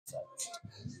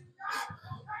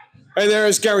Hey there,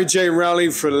 it's Gary J.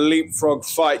 Rowley for Leapfrog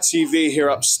Fight TV here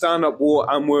at Stand Up War,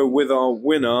 and we're with our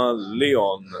winner,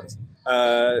 Leon.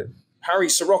 Parry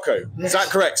Soroko. Yes. Is that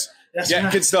correct? Yes,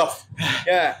 yeah, good stuff.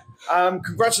 Yeah.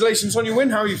 Congratulations on your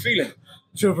win. How are you feeling?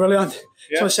 I feel brilliant.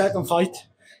 Yeah. It's my second fight,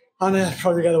 and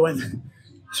probably get a win.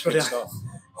 It's brilliant.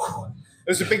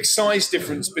 There's a big size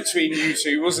difference between you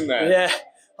two, wasn't there? Yeah.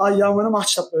 When I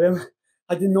matched up with him,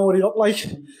 I didn't know what he looked like.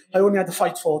 I only had the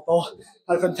fight photo.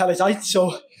 I couldn't tell his height,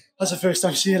 so that's the first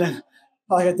time seeing him.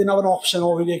 I didn't have an option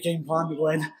or really a game plan to go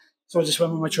in, so I just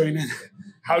went with my training.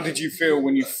 How did you feel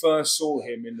when you first saw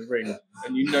him in the ring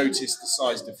and you noticed the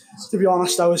size difference? To be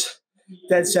honest, I was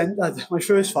dead set. My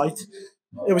first fight,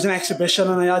 it was an exhibition,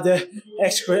 and I had the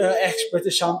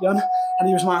ex-British champion, and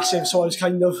he was massive, so I was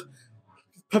kind of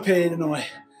prepared in a way.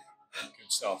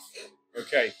 Good stuff.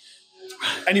 Okay.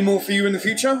 Any more for you in the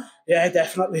future? Yeah,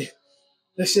 definitely.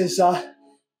 This is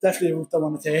definitely a route I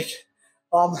want to take.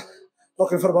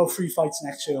 Looking for about 3 fights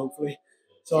next year, hopefully.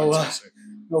 So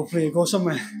hopefully it goes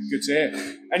somewhere. Good to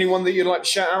hear. Anyone that you'd like to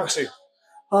shout out to?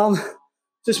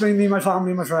 Just mainly my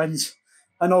family, my friends.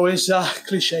 I know it's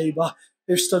cliche, but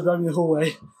they've stood by me the whole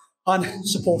way and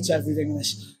supports everything in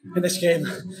this game.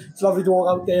 It's lovely to walk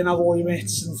out there and have all your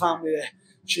mates and family there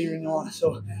cheering you on.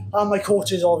 So, and my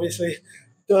coaches, obviously,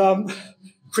 the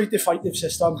creative fighting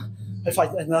system. I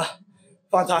fight in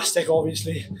fantastic,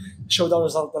 obviously. Showed our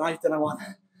result tonight and I won.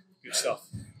 Good stuff.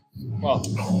 Well,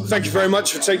 thank you very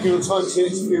much for taking your time to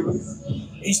interview.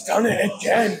 He's done it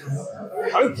again.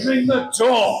 Opening the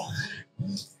door.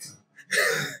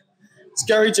 It's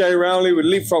Gary J. Rowley with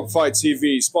Leapfrog Fight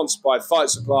TV, sponsored by Fight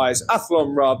Supplies,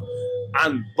 Athlon Rub,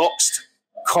 and Boxed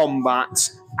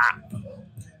Combat app.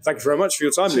 Thank you very much for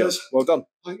your time, Leon. Well done.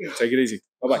 Thank you. Take it easy.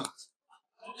 Bye-bye.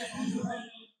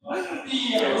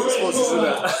 Yeah,